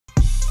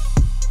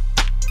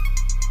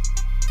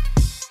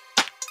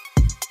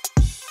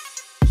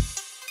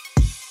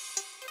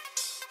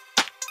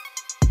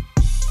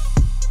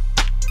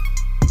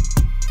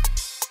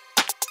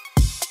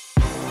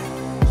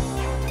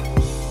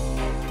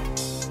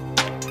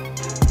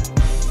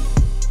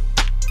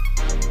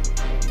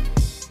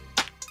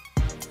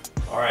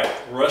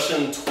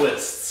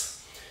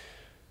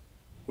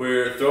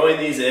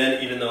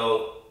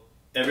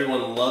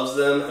loves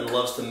them and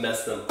loves to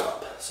mess them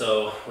up.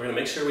 So we're gonna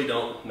make sure we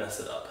don't mess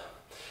it up.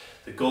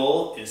 The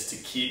goal is to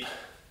keep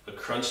a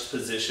crunched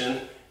position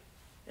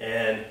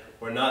and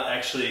we're not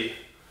actually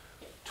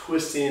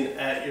twisting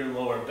at your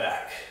lower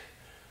back.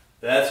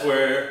 That's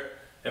where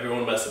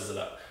everyone messes it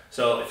up.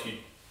 So if you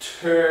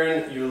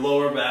turn your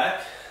lower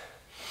back,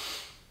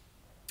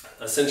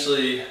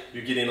 essentially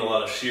you're getting a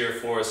lot of shear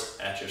force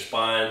at your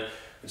spine,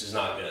 which is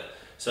not good.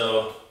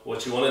 So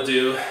what you want to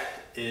do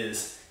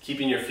is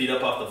keeping your feet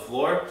up off the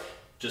floor,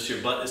 just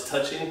your butt is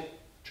touching,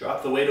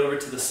 drop the weight over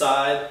to the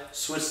side,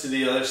 switch to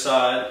the other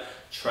side,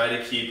 try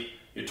to keep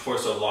your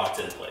torso locked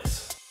in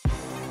place.